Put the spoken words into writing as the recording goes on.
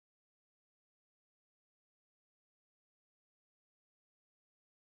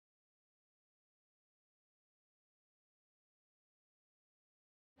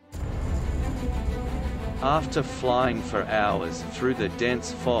After flying for hours through the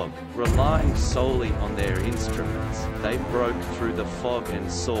dense fog, relying solely on their instruments, they broke through the fog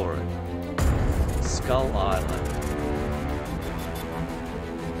and saw it. Skull Island.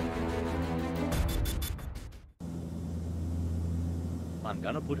 I'm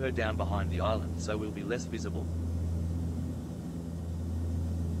gonna put her down behind the island so we'll be less visible.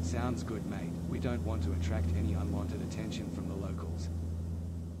 Sounds good, mate. We don't want to attract any unwanted attention from the locals.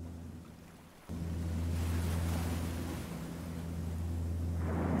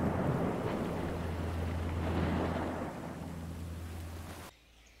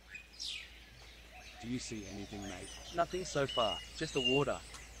 Do you see anything, mate? Nothing so far, just the water.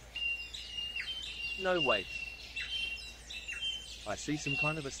 No, wait. I see some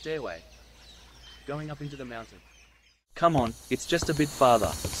kind of a stairway going up into the mountain. Come on, it's just a bit farther.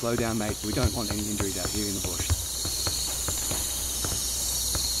 Slow down, mate. We don't want any injuries out here in the bush.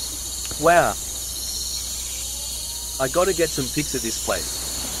 Wow. I gotta get some pics of this place.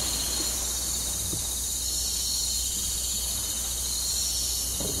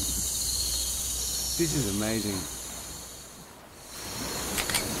 This is amazing.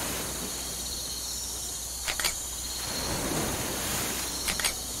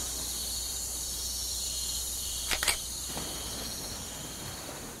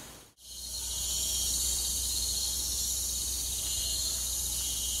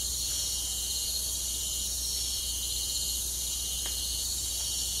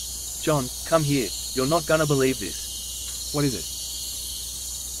 John, come here. You're not gonna believe this. What is it?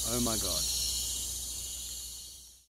 Oh my god.